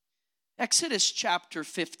Exodus chapter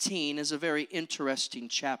 15 is a very interesting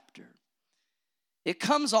chapter. It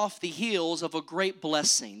comes off the heels of a great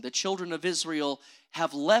blessing. The children of Israel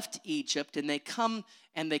have left Egypt and they come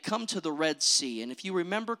to the Red Sea. And if you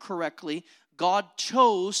remember correctly, God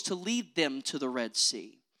chose to lead them to the Red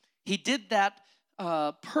Sea. He did that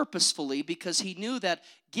purposefully because he knew that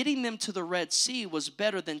getting them to the Red Sea was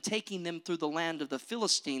better than taking them through the land of the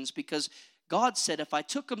Philistines, because God said if I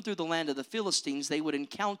took them through the land of the Philistines, they would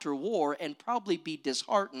encounter war and probably be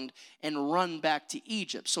disheartened and run back to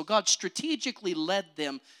Egypt. So God strategically led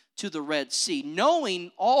them to the Red Sea,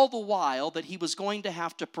 knowing all the while that he was going to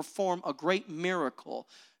have to perform a great miracle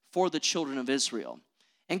for the children of Israel.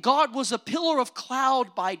 And God was a pillar of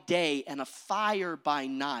cloud by day and a fire by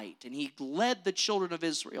night. And he led the children of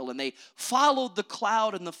Israel, and they followed the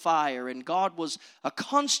cloud and the fire. And God was a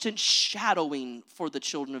constant shadowing for the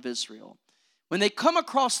children of Israel. When they come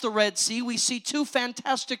across the Red Sea, we see two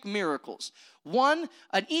fantastic miracles. One,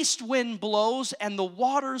 an east wind blows and the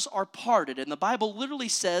waters are parted. And the Bible literally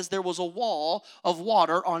says there was a wall of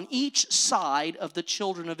water on each side of the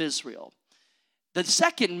children of Israel. The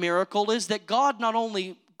second miracle is that God not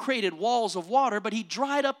only created walls of water, but he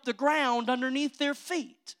dried up the ground underneath their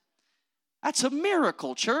feet. That's a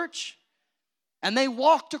miracle, church. And they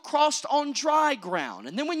walked across on dry ground.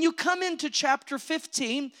 And then when you come into chapter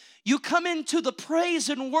 15, you come into the praise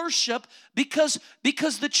and worship because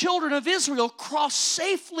the children of Israel crossed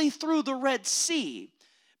safely through the Red Sea.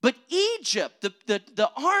 But Egypt,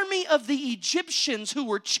 the army of the Egyptians who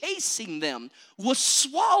were chasing them, was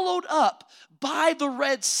swallowed up by the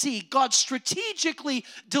Red Sea. God strategically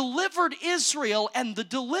delivered Israel, and the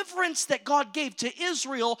deliverance that God gave to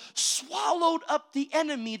Israel swallowed up the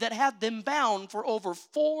enemy that had them bound for over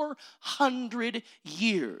 400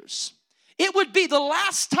 years. It would be the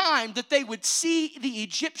last time that they would see the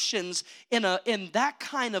Egyptians in that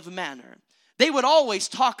kind of manner. They would always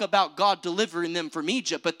talk about God delivering them from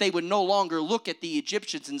Egypt, but they would no longer look at the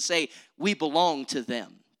Egyptians and say, we belong to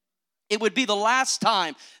them. It would be the last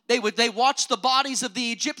time they watched the bodies of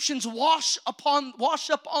the Egyptians wash up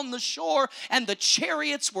on the shore, and the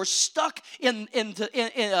chariots were stuck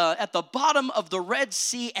at the bottom of the Red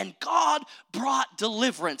Sea, and God brought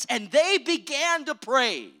deliverance, and they began to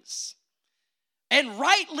praise, and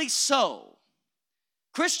rightly so.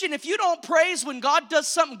 Christian, if you don't praise when God does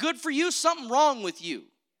something good for you, something wrong with you.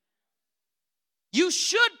 You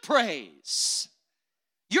should praise.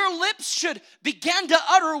 Your lips should begin to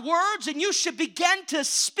utter words, and you should begin to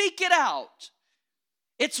speak it out.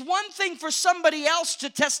 It's one thing for somebody else to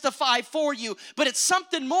testify for you, but it's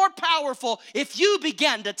something more powerful if you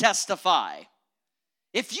begin to testify.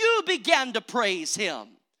 If you begin to praise him.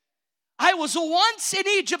 I was once in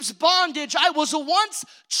Egypt's bondage. I was once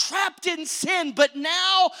trapped in sin, but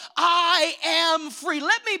now I am free.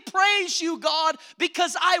 Let me praise you, God,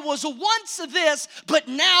 because I was once this, but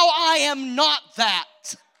now I am not that.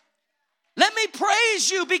 Let me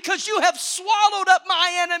praise you because you have swallowed up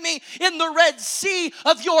my enemy in the Red Sea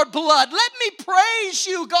of your blood. Let me praise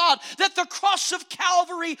you, God, that the cross of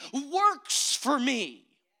Calvary works for me.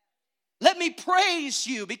 Let me praise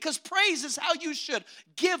you, because praise is how you should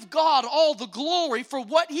give God all the glory for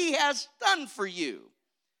what he has done for you.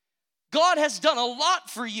 God has done a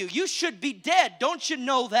lot for you. You should be dead. Don't you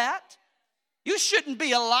know that? You shouldn't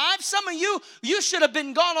be alive. Some of you should have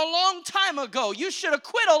been gone a long time ago. You should have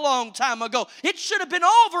quit a long time ago. It should have been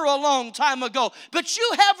over a long time ago. But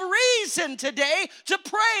you have reason today to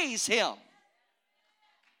praise him.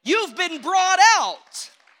 You've been brought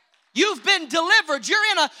out. You've been delivered. You're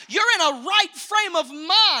in a right frame of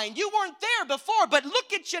mind. You weren't there before, but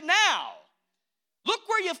look at you now. Look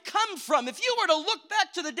where you've come from. If you were to look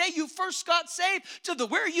back to the day you first got saved to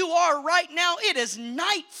where you are right now, it is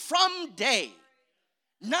night from day.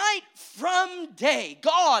 Night from day.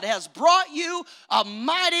 God has brought you a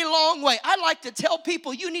mighty long way. I like to tell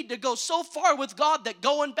people you need to go so far with God that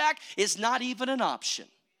going back is not even an option.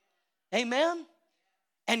 Amen?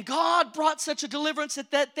 And God brought such a deliverance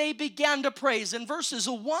that they began to praise. And verses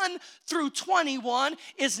 1 through 21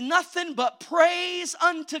 is nothing but praise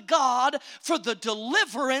unto God for the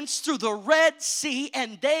deliverance through the Red Sea,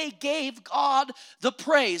 and they gave God the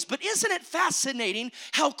praise. But isn't it fascinating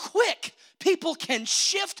how quick people can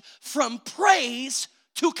shift from praise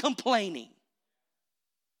to complaining?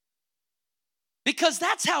 Because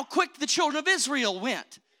that's how quick the children of Israel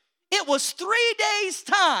went. It was 3 days'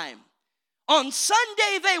 time. On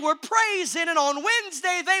Sunday, they were praising, and on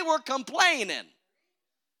Wednesday, they were complaining.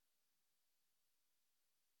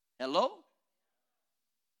 Hello?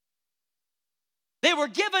 They were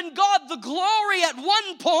giving God the glory at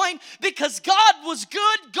one point because God was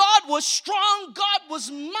good, God was strong, God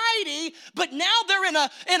was mighty, but now they're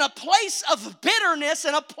in a place of bitterness,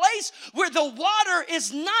 in a place where the water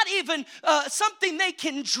is not even something they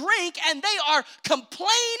can drink, and they are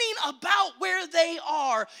complaining about where they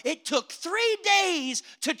are. It took 3 days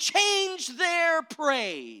to change their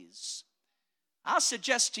praise. I'll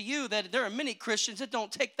suggest to you that there are many Christians it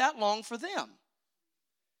don't take that long for them.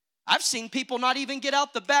 I've seen people not even get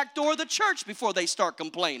out the back door of the church before they start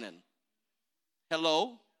complaining.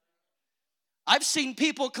 Hello? I've seen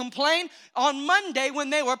people complain on Monday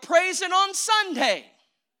when they were praising on Sunday.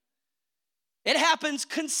 It happens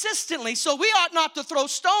consistently, so we ought not to throw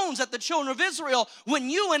stones at the children of Israel when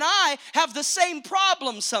you and I have the same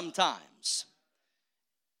problem sometimes.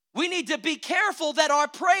 We need to be careful that our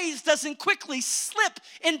praise doesn't quickly slip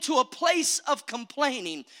into a place of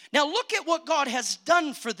complaining. Now look at what God has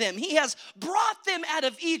done for them. He has brought them out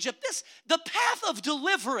of Egypt. The path of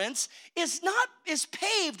deliverance is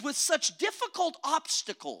paved with such difficult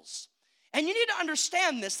obstacles. And you need to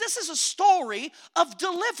understand this. This is a story of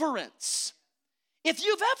deliverance. If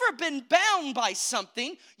you've ever been bound by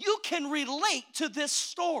something, you can relate to this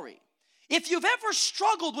story. If you've ever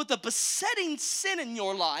struggled with a besetting sin in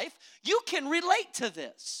your life, you can relate to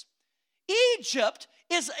this. Egypt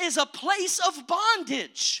is a place of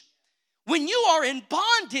bondage. When you are in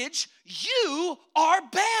bondage, you are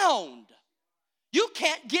bound. You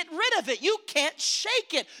can't get rid of it. You can't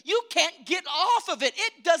shake it. You can't get off of it.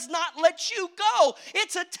 It does not let you go.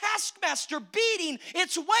 It's a taskmaster beating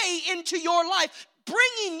its way into your life,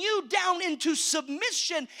 bringing you down into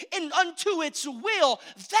submission and unto its will.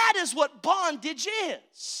 That is what bondage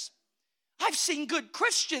is. I've seen good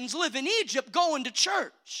Christians live in Egypt going to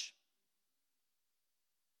church.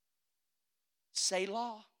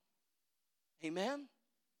 Selah. Amen.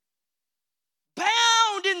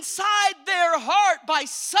 Bound inside their heart by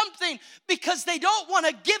something because they don't want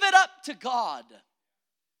to give it up to God.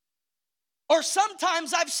 Or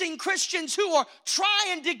sometimes I've seen Christians who are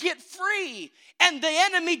trying to get free and the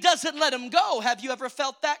enemy doesn't let them go. Have you ever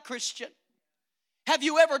felt that, Christian? Have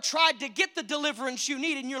you ever tried to get the deliverance you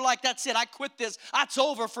need and you're like, that's it, I quit this. It's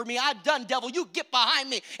over for me. I'm done, devil. You get behind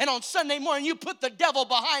me. And on Sunday morning, you put the devil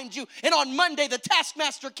behind you. And on Monday, the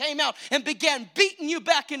taskmaster came out and began beating you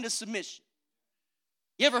back into submission.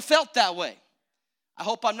 You ever felt that way? I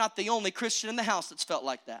hope I'm not the only Christian in the house that's felt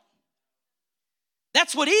like that.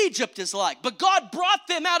 That's what Egypt is like. But God brought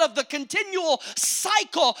them out of the continual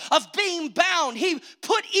cycle of being bound. He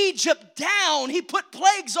put Egypt down. He put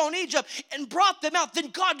plagues on Egypt and brought them out.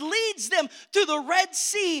 Then God leads them through the Red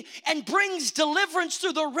Sea and brings deliverance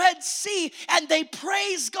through the Red Sea. And they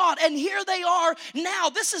praise God. And here they are now.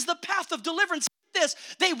 This is the path of deliverance.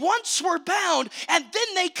 They once were bound, and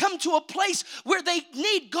then they come to a place where they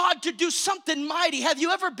need God to do something mighty. Have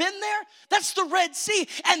you ever been there? That's the Red Sea.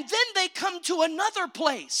 And then they come to another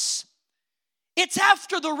place. It's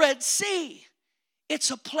after the Red Sea.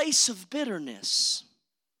 It's a place of bitterness.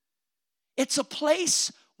 It's a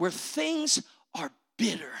place where things are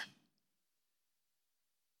bitter.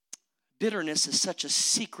 Bitterness is such a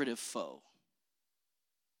secretive foe.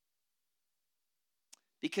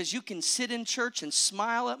 Because you can sit in church and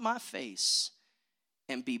smile at my face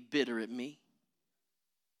and be bitter at me.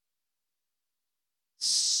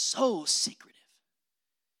 So secretive.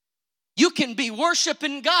 You can be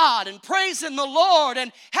worshiping God and praising the Lord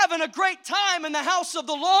and having a great time in the house of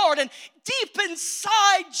the Lord, and deep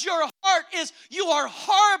inside your heart is you are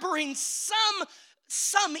harboring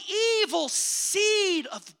some evil seed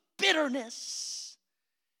of bitterness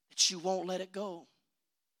that you won't let it go.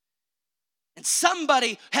 And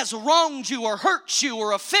somebody has wronged you or hurt you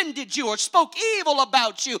or offended you or spoke evil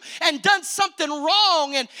about you and done something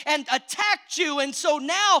wrong and attacked you. And so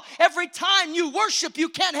now every time you worship, you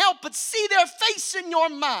can't help but see their face in your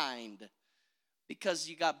mind because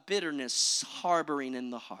you got bitterness harboring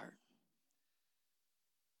in the heart.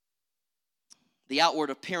 The outward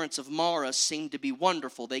appearance of Marah seemed to be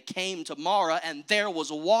wonderful. They came to Marah and there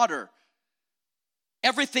was water.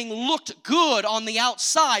 Everything looked good on the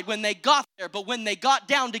outside when they got there, but when they got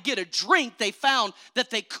down to get a drink, they found that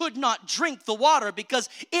they could not drink the water because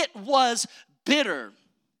it was bitter.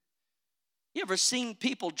 You ever seen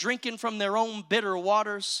people drinking from their own bitter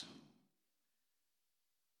waters?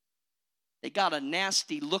 They got a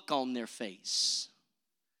nasty look on their face.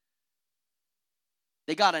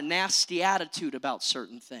 They got a nasty attitude about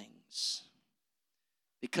certain things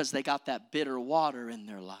because they got that bitter water in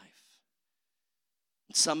their life.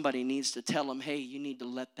 Somebody needs to tell them, hey, you need to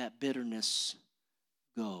let that bitterness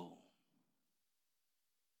go.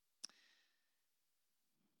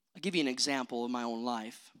 I'll give you an example of my own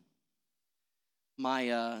life.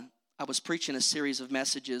 I was preaching a series of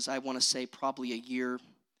messages, I want to say probably a year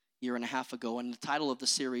and a half ago, and the title of the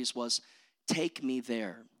series was Take Me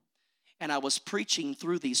There. And I was preaching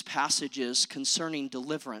through these passages concerning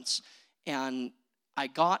deliverance, and I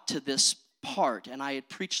got to this part, and I had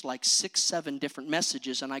preached like 6-7 different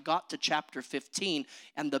messages, and I got to chapter 15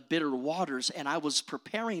 and the bitter waters, and I was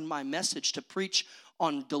preparing my message to preach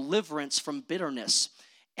on deliverance from bitterness.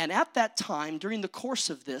 And at that time, during the course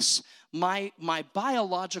of this, my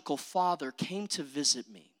biological father came to visit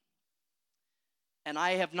me. And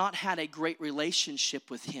I have not had a great relationship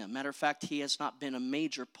with him. Matter of fact, he has not been a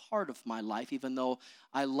major part of my life, even though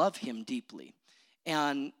I love him deeply.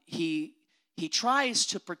 And he tries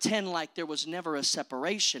to pretend like there was never a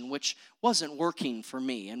separation, which wasn't working for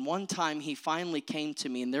me. And one time he finally came to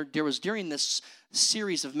me, and there was during this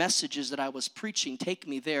series of messages that I was preaching, Take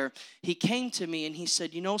Me There, he came to me and he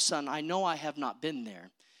said, you know, son, I know I have not been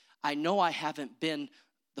there. I know I haven't been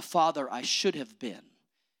the father I should have been.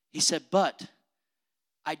 He said, but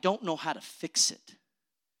I don't know how to fix it.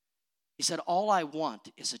 He said, all I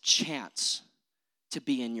want is a chance to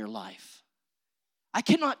be in your life. I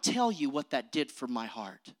cannot tell you what that did for my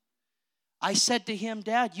heart. I said to him,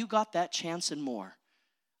 Dad, you got that chance and more.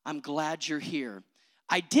 I'm glad you're here.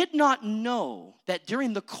 I did not know that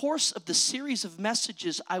during the course of the series of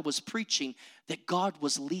messages I was preaching, that God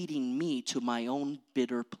was leading me to my own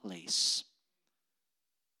bitter place.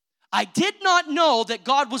 I did not know that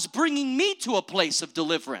God was bringing me to a place of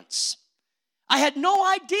deliverance. I had no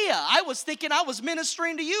idea. I was thinking I was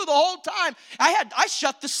ministering to you the whole time. I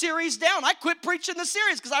shut the series down. I quit preaching the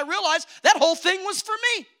series because I realized that whole thing was for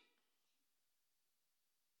me.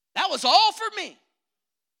 That was all for me.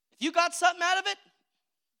 If you got something out of it,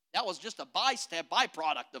 that was just a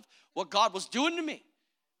byproduct of what God was doing to me.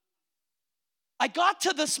 I got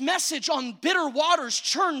to this message on bitter waters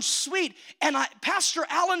churn sweet, and Pastor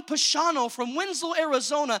Alan Pashano from Winslow,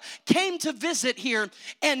 Arizona came to visit here,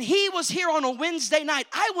 and he was here on a Wednesday night.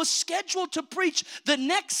 I was scheduled to preach the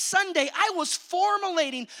next Sunday. I was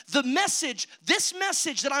formulating the message, this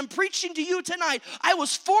message that I'm preaching to you tonight. I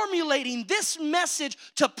was formulating this message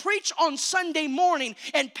to preach on Sunday morning,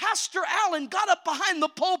 and Pastor Alan got up behind the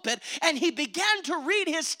pulpit, and he began to read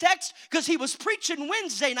his text because he was preaching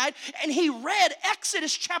Wednesday night, and he read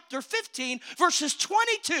Exodus chapter 15, verses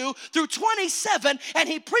 22 through 27, and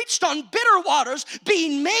he preached on bitter waters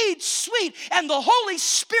being made sweet, and the Holy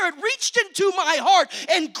Spirit reached into my heart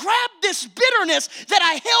and grabbed this bitterness that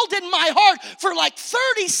I held in my heart for like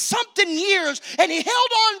 30-something years, and he held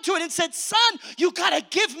on to it and said, son, you got to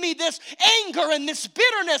give me this anger and this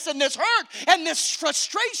bitterness and this hurt and this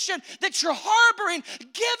frustration that you're harboring.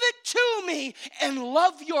 Give it to me and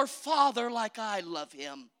love your father like I love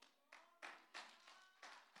him.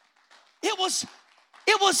 It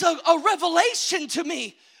was a revelation to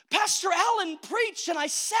me. Pastor Allen preached, and I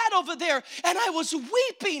sat over there, and I was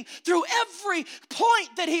weeping through every point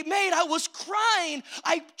that he made. I was crying.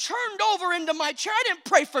 I turned over into my chair. I didn't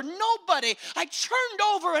pray for nobody. I turned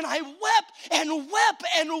over, and I wept and wept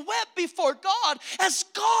and wept before God as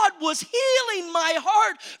God was healing my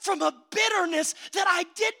heart from a bitterness that I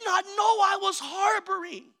did not know I was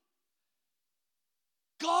harboring.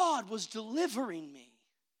 God was delivering me.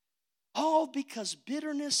 All because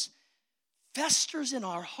bitterness festers in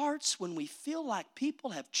our hearts when we feel like people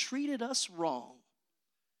have treated us wrong.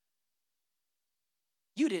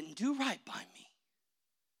 You didn't do right by me.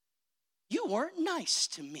 You weren't nice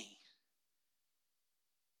to me.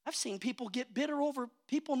 I've seen people get bitter over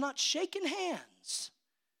people not shaking hands.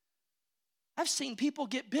 I've seen people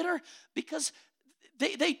get bitter because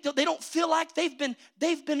they don't feel like they've been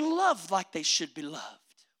loved like they should be loved.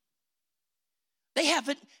 They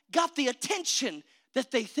haven't got the attention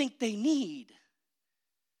that they think they need.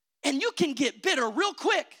 And you can get bitter real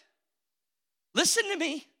quick. Listen to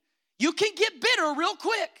me. You can get bitter real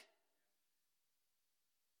quick.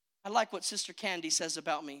 I like what Sister Candy says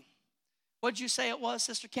about me. What'd you say it was,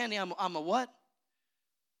 Sister Candy? I'm a what?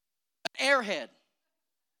 An airhead.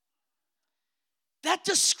 That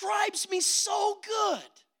describes me so good.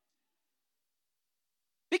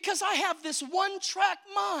 Because I have this one-track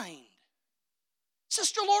mind.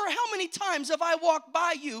 Sister Laura, how many times have I walked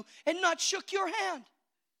by you and not shook your hand?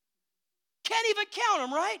 Can't even count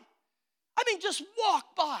them, right? I mean, just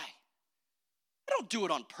walk by. I don't do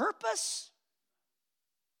it on purpose.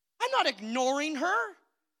 I'm not ignoring her.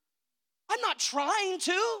 I'm not trying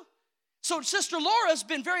to. So Sister Laura's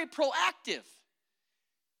been very proactive.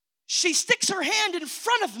 She sticks her hand in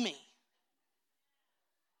front of me.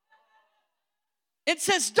 It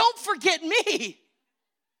says, don't forget me.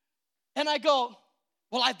 And I go,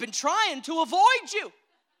 Well, I've been trying to avoid you.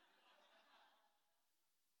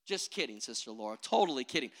 Just kidding, Sister Laura. Totally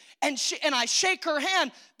kidding. And I shake her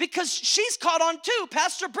hand because she's caught on too.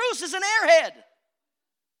 Pastor Bruce is an airhead.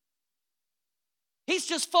 He's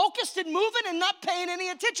just focused and moving and not paying any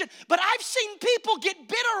attention. But I've seen people get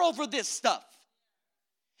bitter over this stuff.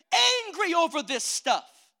 Angry over this stuff.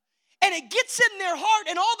 And it gets in their heart,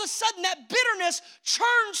 and all of a sudden that bitterness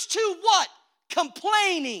turns to what?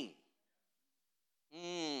 Complaining.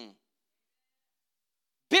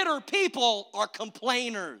 Bitter people are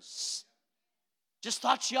complainers. Just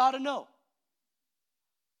thought you ought to know.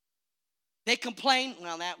 They complain,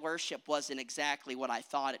 well, that worship wasn't exactly what I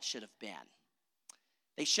thought it should have been.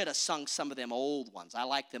 They should have sung some of them old ones. I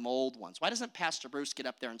like them old ones. Why doesn't Pastor Bruce get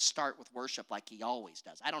up there and start with worship like he always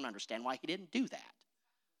does? I don't understand why he didn't do that.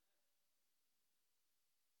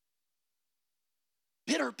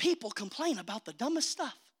 Bitter people complain about the dumbest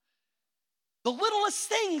stuff. The littlest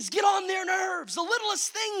things get on their nerves. The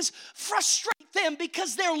littlest things frustrate them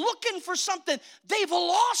because they're looking for something. They've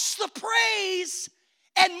lost the praise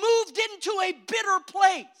and moved into a bitter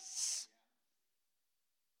place.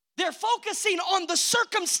 They're focusing on the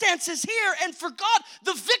circumstances here and forgot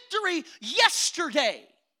the victory yesterday.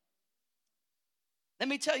 Let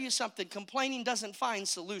me tell you something. Complaining doesn't find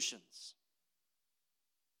solutions.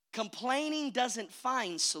 Complaining doesn't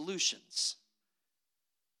find solutions.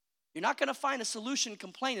 You're not going to find a solution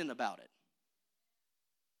complaining about it.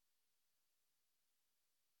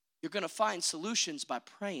 You're going to find solutions by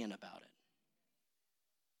praying about it.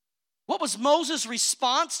 What was Moses'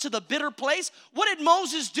 response to the bitter place? What did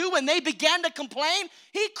Moses do when they began to complain?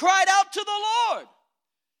 He cried out to the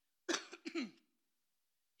Lord.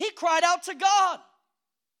 He cried out to God.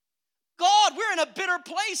 God, we're in a bitter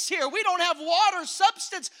place here. We don't have water,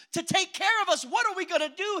 substance to take care of us. What are we going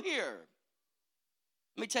to do here?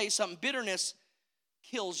 Let me tell you something. Bitterness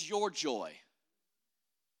kills your joy.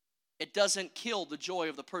 It doesn't kill the joy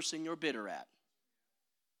of the person you're bitter at.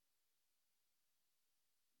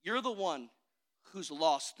 You're the one who's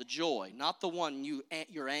lost the joy, not the one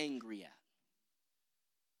you're angry at.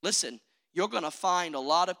 Listen, you're going to find a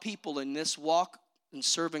lot of people in this walk and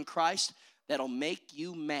serving Christ that'll make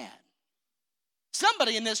you mad.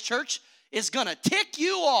 Somebody in this church is going to tick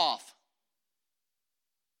you off.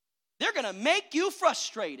 They're going to make you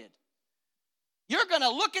frustrated. You're going to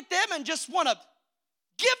look at them and just want to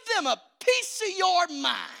give them a piece of your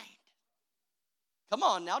mind. Come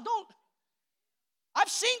on now, don't. I've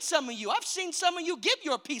seen some of you give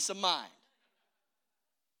your peace of mind.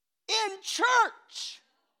 In church.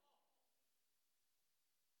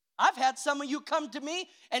 I've had some of you come to me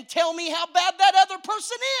and tell me how bad that other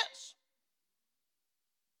person is.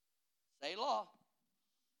 Say law.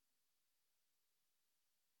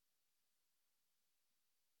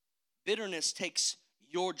 Bitterness takes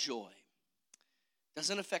your joy.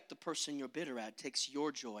 Doesn't affect the person you're bitter at. It takes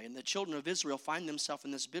your joy. And the children of Israel find themselves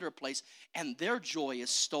in this bitter place, and their joy is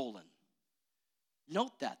stolen.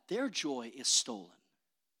 Note that. Their joy is stolen.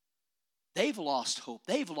 They've lost hope.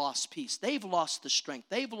 They've lost peace. They've lost the strength.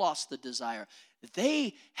 They've lost the desire.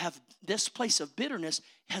 This place of bitterness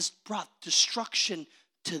has brought destruction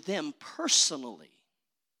to them personally.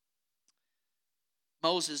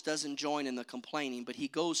 Moses doesn't join in the complaining, but he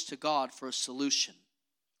goes to God for a solution.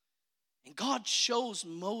 And God shows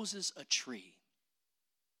Moses a tree.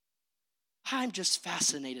 I'm just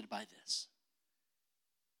fascinated by this.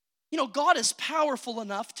 You know, God is powerful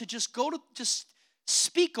enough to just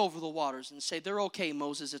speak over the waters and say, they're okay,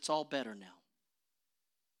 Moses, it's all better now.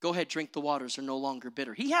 Go ahead, drink the waters, they're no longer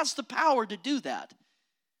bitter. He has the power to do that.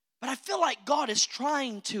 But I feel like God is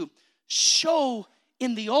trying to show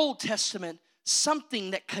in the Old Testament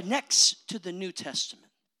something that connects to the New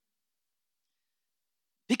Testament.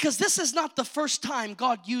 Because this is not the first time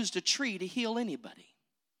God used a tree to heal anybody,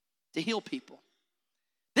 to heal people.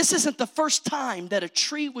 This isn't the first time that a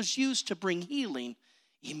tree was used to bring healing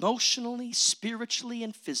emotionally, spiritually,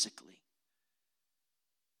 and physically.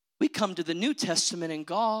 We come to the New Testament and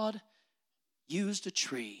God used a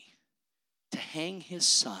tree to hang his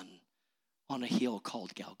son on a hill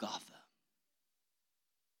called Golgotha.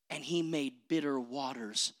 And he made bitter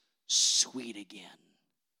waters sweet again.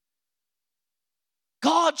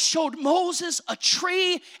 God showed Moses a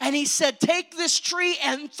tree and he said, take this tree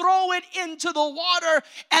and throw it into the water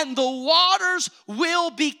and the waters will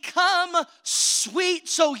become sweet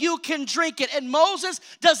so you can drink it. And Moses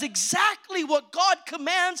does exactly what God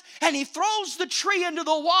commands and he throws the tree into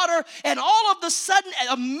the water and all of a sudden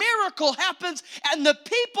a miracle happens and the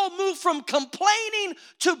people move from complaining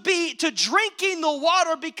to drinking the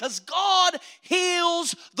water because God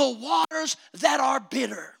heals the waters that are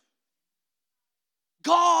bitter.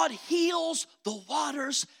 God heals the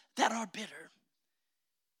waters that are bitter.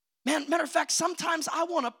 Man, matter of fact, sometimes I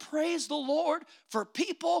want to praise the Lord for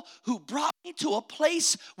people who brought me to a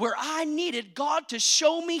place where I needed God to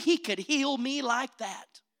show me He could heal me like that.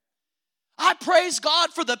 I praise God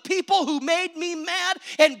for the people who made me mad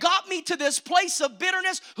and got me to this place of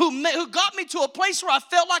bitterness, who got me to a place where I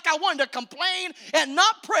felt like I wanted to complain and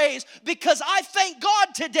not praise, because I thank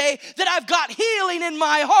God today that I've got healing in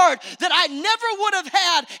my heart that I never would have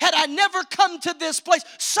had I never come to this place.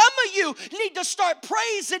 Some of you need to start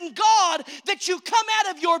praising God that you come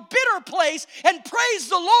out of your bitter place and praise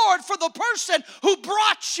the Lord for the person who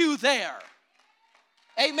brought you there.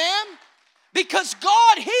 Amen? Because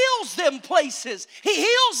God heals them places. He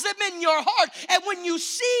heals them in your heart. And when you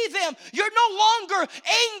see them, you're no longer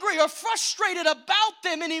angry or frustrated about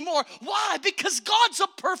them anymore. Why? Because God's a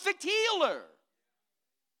perfect healer.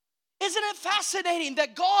 Isn't it fascinating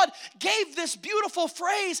that God gave this beautiful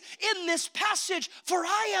phrase in this passage, for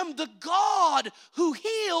I am the God who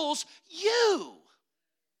heals you.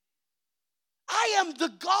 I am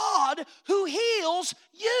the God who heals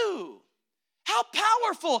you. How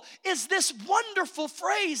powerful is this wonderful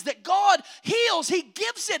phrase that God heals? He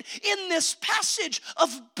gives it in this passage of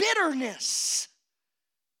bitterness.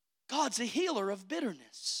 God's a healer of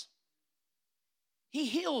bitterness. He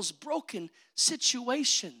heals broken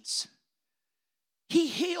situations.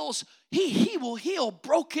 He will heal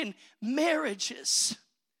broken marriages.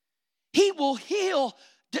 He will heal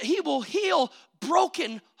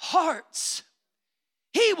broken hearts.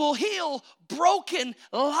 He will heal broken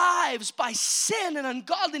lives by sin and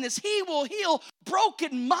ungodliness. He will heal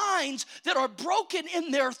broken minds that are broken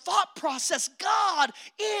in their thought process. God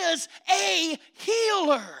is a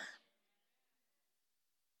healer.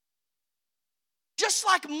 Just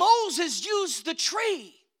like Moses used the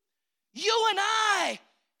tree, you and I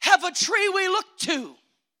have a tree we look to.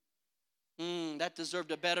 That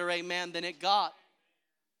deserved a better amen than it got.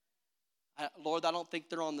 Lord, I don't think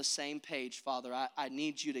they're on the same page, Father. I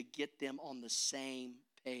need you to get them on the same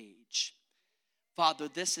page. Father,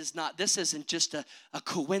 this isn't just a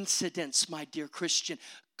coincidence, my dear Christian.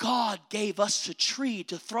 God gave us a tree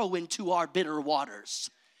to throw into our bitter waters.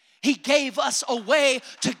 He gave us a way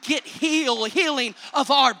to get healing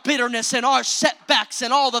of our bitterness and our setbacks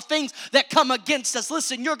and all the things that come against us.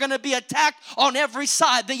 Listen, you're going to be attacked on every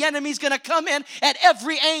side. The enemy's going to come in at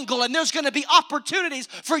every angle, and there's going to be opportunities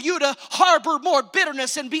for you to harbor more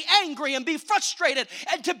bitterness and be angry and be frustrated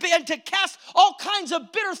and to cast all kinds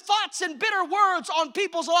of bitter thoughts and bitter words on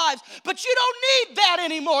people's lives. But you don't need that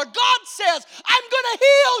anymore. God says, I'm going to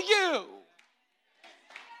heal you.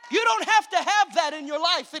 You don't have to have that in your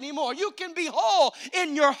life anymore. You can be whole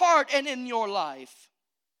in your heart and in your life.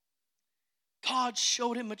 God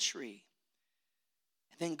showed him a tree,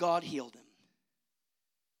 and then God healed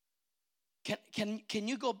him. Can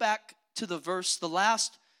you go back to the verse,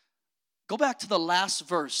 go back to the last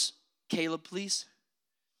verse, Caleb, please?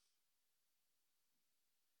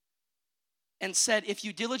 And said, if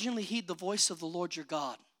you diligently heed the voice of the Lord your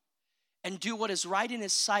God, and do what is right in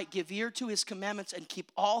his sight, give ear to his commandments, and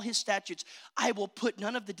keep all his statutes, I will put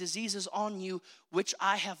none of the diseases on you which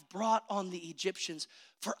I have brought on the Egyptians,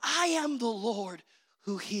 for I am the Lord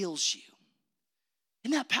who heals you.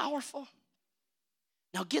 Isn't that powerful?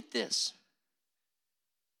 Now get this.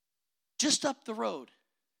 Just up the road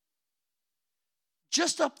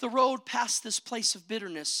past this place of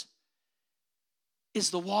bitterness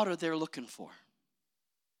is the water they're looking for.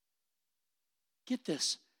 Get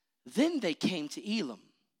this. Then they came to Elim,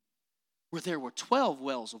 where there were 12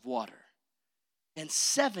 wells of water and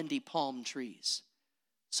 70 palm trees.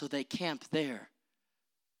 So they camped there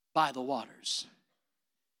by the waters.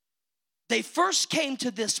 They first came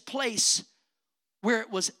to this place where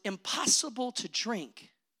it was impossible to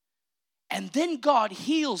drink. And then God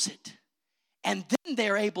heals it. And then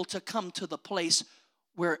they're able to come to the place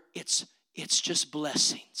where it's just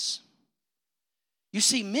blessings. You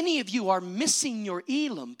see, many of you are missing your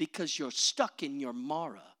Elim because you're stuck in your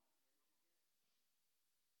Mara.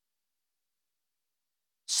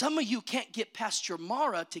 Some of you can't get past your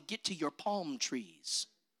Mara to get to your palm trees.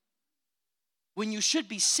 When you should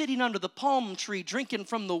be sitting under the palm tree drinking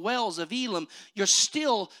from the wells of Elim, you're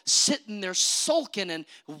still sitting there sulking and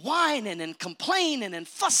whining and complaining and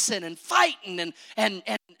fussing and fighting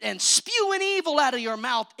and spewing evil out of your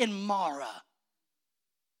mouth in Mara.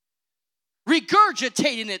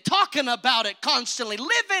 Regurgitating it, talking about it constantly,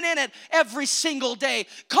 living in it every single day,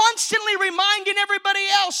 constantly reminding everybody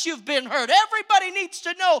else you've been hurt. Everybody needs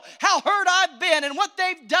to know how hurt I've been and what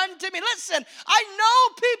they've done to me. Listen, I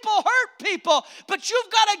know people hurt people, but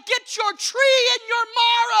you've got to get your tree in your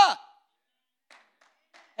Mara.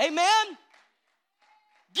 Amen?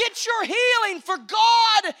 Get your healing, for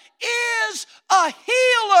God is a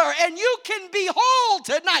healer, and you can be whole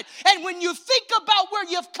tonight. And when you think about where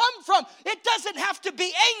you've come from, it doesn't have to be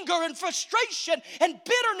anger and frustration and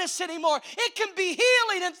bitterness anymore. It can be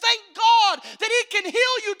healing, and thank God that He can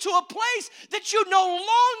heal you to a place that you no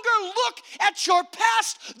longer look at your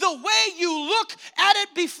past the way you looked at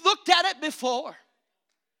it before.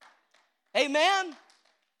 Amen?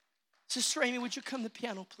 Sister Amy, would you come to the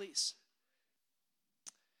piano, please?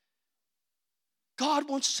 God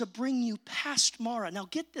wants to bring you past Mara. Now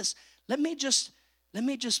get this. Let me just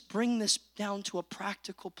bring this down to a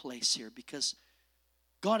practical place here, because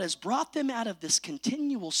God has brought them out of this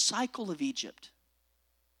continual cycle of Egypt.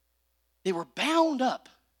 They were bound up.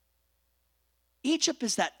 Egypt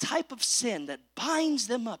is that type of sin that binds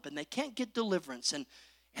them up, and they can't get deliverance.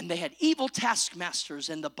 And they had evil taskmasters,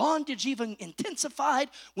 and the bondage even intensified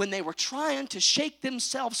when they were trying to shake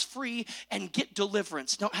themselves free and get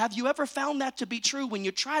deliverance. Now, have you ever found that to be true? When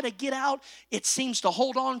you try to get out, it seems to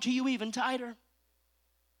hold on to you even tighter.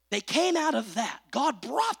 They came out of that. God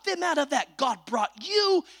brought them out of that. God brought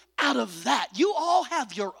you out of that. You all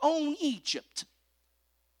have your own Egypt.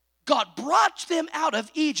 God brought them out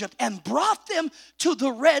of Egypt and brought them to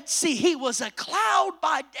the Red Sea. He was a cloud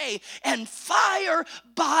by day and fire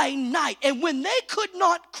by night. And when they could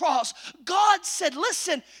not cross, God said,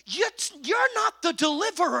 listen, you're not the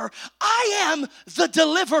deliverer. I am the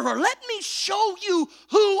deliverer. Let me show you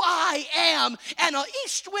who I am. And an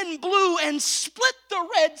east wind blew and split the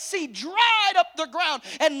Red Sea, dried up the ground,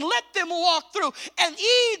 and let them walk through. And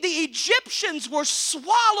the Egyptians were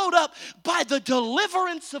swallowed up by the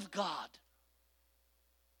deliverance of God.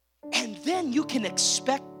 And then you can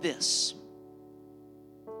expect this.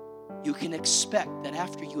 You can expect that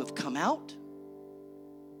after you have come out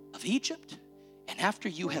of Egypt and after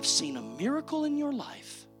you have seen a miracle in your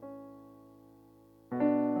life,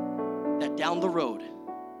 that down the road,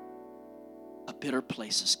 a bitter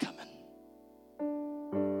place is coming.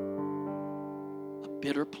 A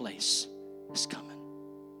bitter place is coming.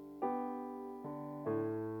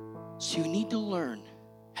 So you need to learn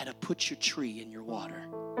how to put your tree in your water.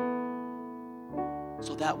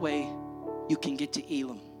 So that way you can get to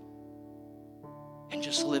Elim and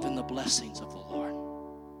just live in the blessings of the Lord.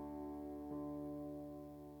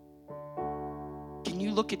 Can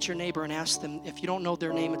you look at your neighbor and ask them, if you don't know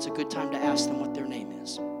their name, it's a good time to ask them what their name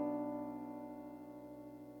is.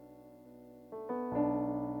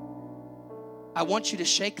 I want you to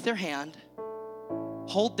shake their hand.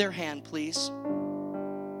 Hold their hand, please.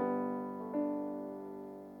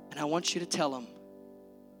 And I want you to tell them,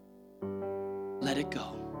 let it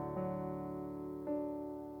go.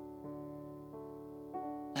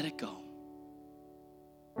 Let it go.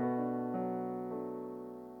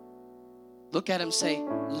 Look at him, say,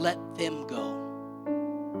 let them go.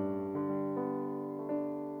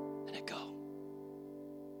 Let it go.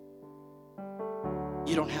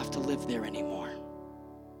 You don't have to live there anymore.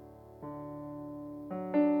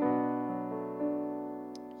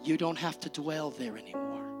 You don't have to dwell there anymore.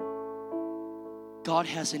 God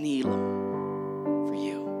has an Elim for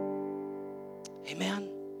you.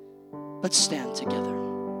 Amen. Let's stand together.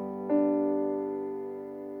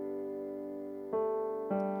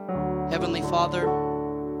 Heavenly Father,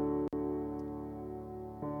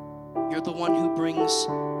 you're the one who brings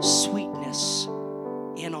sweetness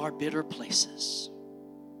in our bitter places.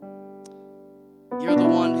 You're the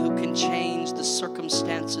one who can change the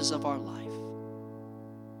circumstances of our life.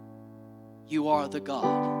 You are the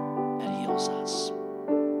God that heals us.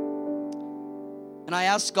 And I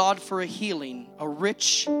ask God for a healing, a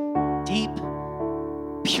rich, deep,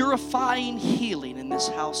 purifying healing in this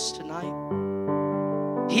house tonight.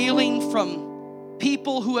 Healing from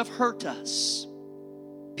people who have hurt us,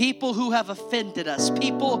 people who have offended us,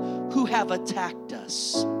 people who have attacked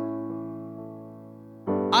us.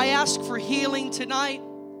 I ask for healing tonight,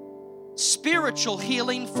 spiritual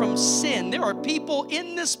healing from sin. There are people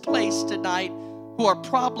in this place tonight who are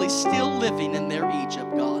probably still living in their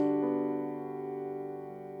Egypt, God.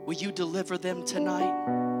 Will you deliver them tonight?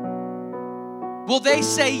 Will they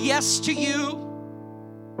say yes to you?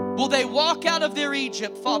 Will they walk out of their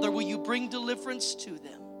Egypt? Father, will you bring deliverance to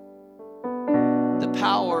them? The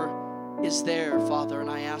power is there, Father, and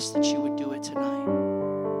I ask that you would do it tonight.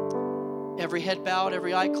 Every head bowed,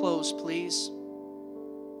 every eye closed, please.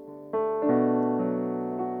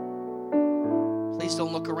 Please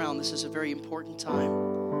don't look around. This is a very important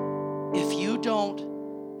time. If you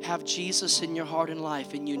don't have Jesus in your heart and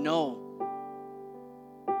life, and you know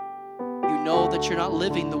that you're not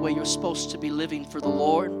living the way you're supposed to be living for the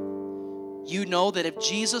Lord, you know that if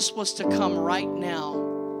Jesus was to come right now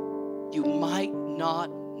you might not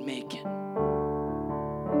make it.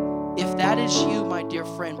 If that is you, my dear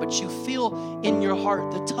friend, but you feel in your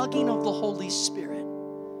heart the tugging of the Holy Spirit,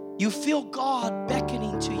 you feel God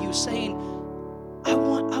beckoning to you, saying, I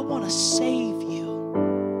want to save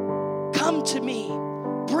you. Come to me.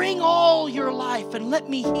 Bring all your life and let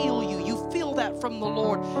me heal you. You feel that from the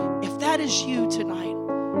Lord. If that is you tonight,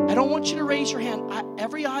 I don't want you to raise your hand.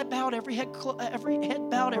 Every eye bowed, every head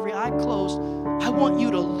bowed, every eye closed. I want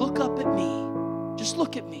you to look up at me. Just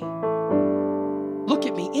look at me. Look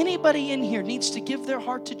at me. Anybody in here needs to give their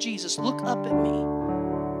heart to Jesus. Look up at me.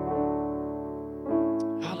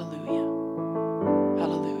 Hallelujah.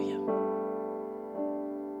 Hallelujah.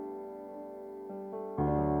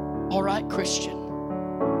 All right, Christian.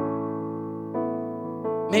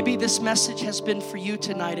 Maybe this message has been for you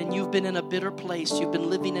tonight and you've been in a bitter place. You've been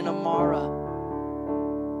living in a Mara.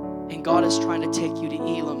 And God is trying to take you to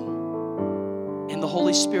Elam. And the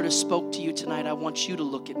Holy Spirit has spoke to you tonight. I want you to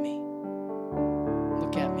look at me.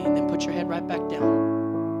 Look at me and then put your head right back down.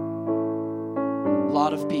 A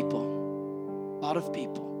lot of people.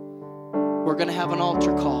 We're going to have an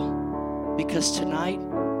altar call because tonight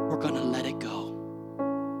we're going to let it go.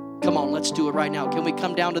 Come on, let's do it right now. Can we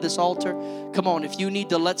come down to this altar? Come on, if you need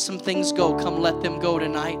to let some things go, come let them go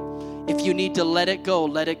tonight. If you need to let it go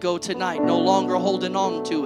tonight. No longer holding on to it.